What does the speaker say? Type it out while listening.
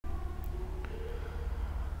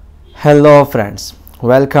Hello friends,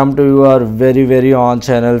 welcome to your very own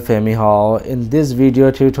channel Femi How. In this video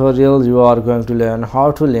tutorial you are going to learn how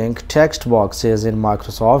to link text boxes in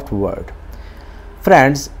Microsoft Word.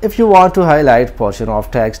 Friends, if you want to highlight portion of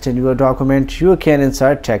text in your document, you can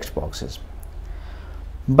insert text boxes.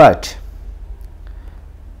 But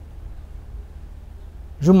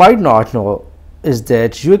you might not know is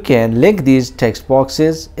that you can link these text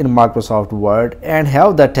boxes in Microsoft Word and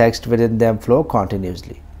have the text within them flow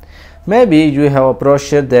continuously. Maybe you have a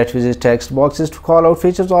brochure that uses text boxes to call out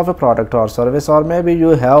features of a product or service, or maybe you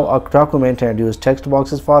have a document and use text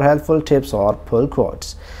boxes for helpful tips or pull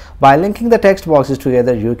quotes. By linking the text boxes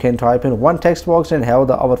together, you can type in one text box and have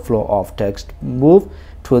the overflow of text move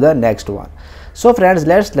to the next one. So friends,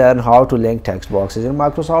 let's learn how to link text boxes in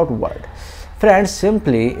Microsoft Word. Friends,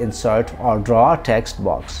 simply insert or draw a text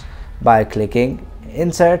box by clicking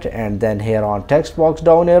insert and then here on text box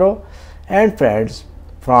down arrow, and friends,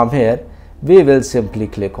 from here we will simply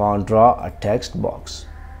click on draw a text box.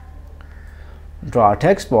 Draw a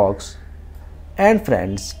text box and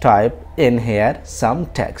friends, type in here some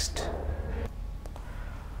text.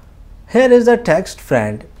 Here is the text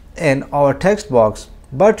friend in our text box,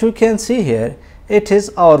 but you can see here it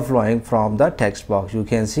is overflowing from the text box. You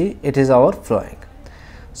can see it is overflowing.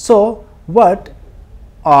 So what's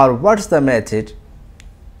the method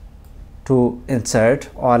to insert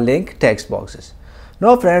or link text boxes?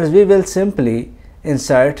 Now friends, we will simply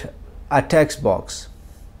insert a text box.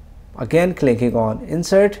 Again clicking on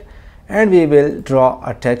insert, and we will draw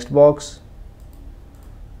a text box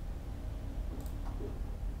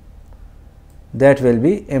that will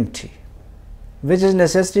be empty, which is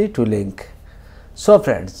necessary to link. So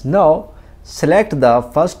friends, now select the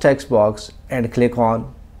first text box and click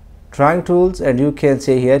on drawing tools, and you can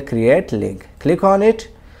see here create link. Click on it.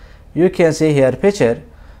 You can see here picture.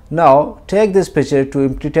 Now take this picture to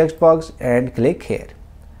empty text box and click here.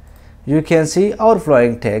 You can see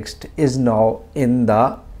overflowing text is now in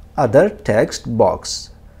the other text box,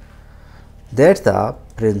 that the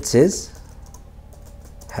princess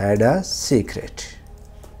had a secret.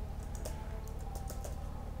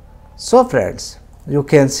 So friends, you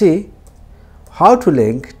can see how to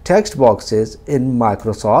link text boxes in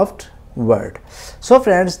Microsoft Word. So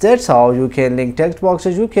friends, that's how you can link text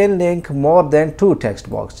boxes. You can link more than 2 text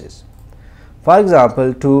boxes. For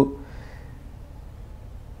example, to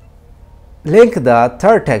link the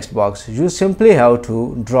third text box, you simply have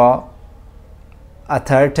to draw a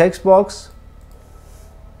third text box,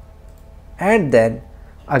 and then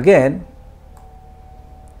again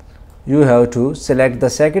you have to select the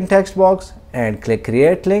second text box and click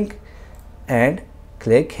create link and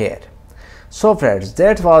click here. So friends,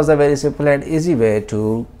 that was a very simple and easy way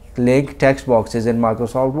to link text boxes in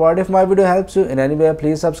Microsoft Word. If my video helps you in any way,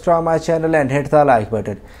 please subscribe my channel and hit the like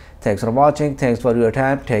button. Thanks for watching. Thanks for your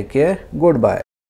time. Take care. Goodbye.